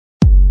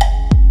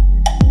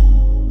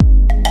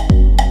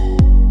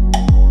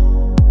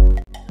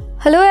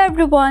Hello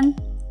everyone.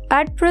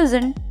 At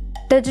present,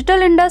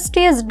 digital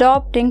industry is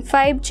adopting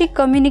 5G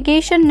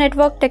communication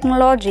network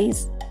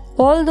technologies.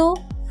 Although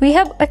we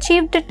have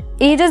achieved it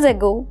ages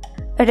ago,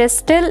 it is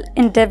still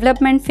in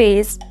development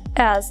phase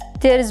as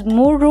there is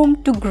more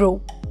room to grow.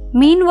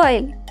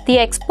 Meanwhile, the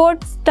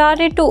experts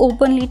started to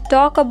openly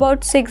talk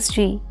about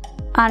 6G,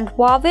 and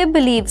Huawei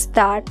believes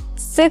that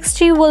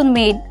 6G will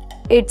make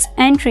its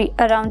entry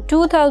around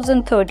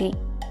 2030.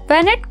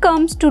 When it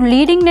comes to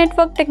leading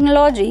network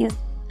technologies,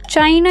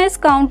 China is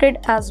counted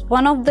as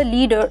one of the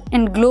leaders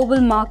in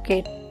global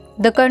market.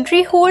 The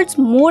country holds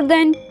more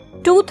than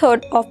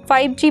two-thirds of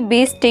 5G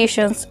base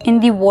stations in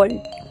the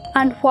world,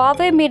 and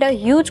Huawei made a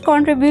huge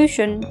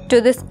contribution to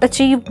this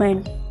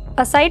achievement.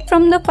 Aside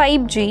from the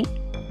 5G,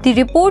 the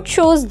report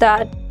shows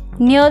that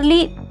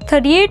nearly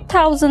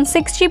 38,000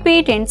 6G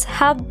patents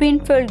have been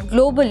filed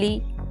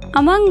globally.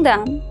 Among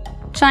them,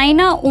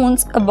 China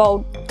owns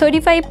about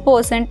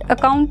 35%,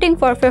 accounting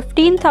for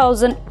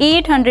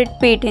 15,800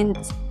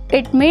 patents.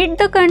 It made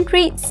the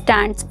country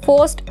stand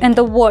first in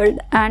the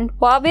world, and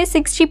Huawei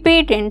 6G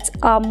patents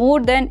are more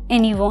than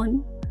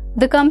anyone.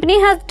 The company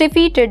has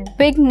defeated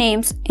big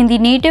names in the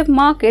native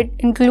market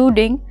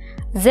including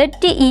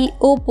ZTE,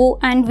 Oppo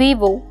and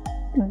Vivo.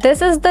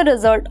 This is the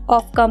result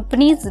of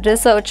company's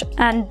research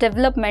and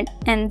development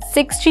in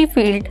 6G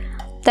field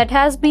that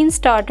has been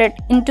started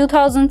in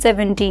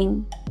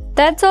 2017.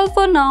 That's all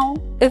for now.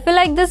 If you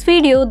like this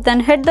video, then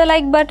hit the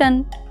like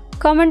button,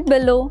 comment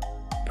below,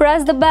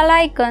 press the bell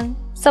icon,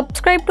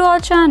 subscribe to our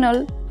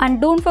channel, and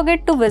don't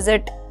forget to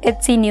visit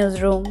HC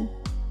Newsroom.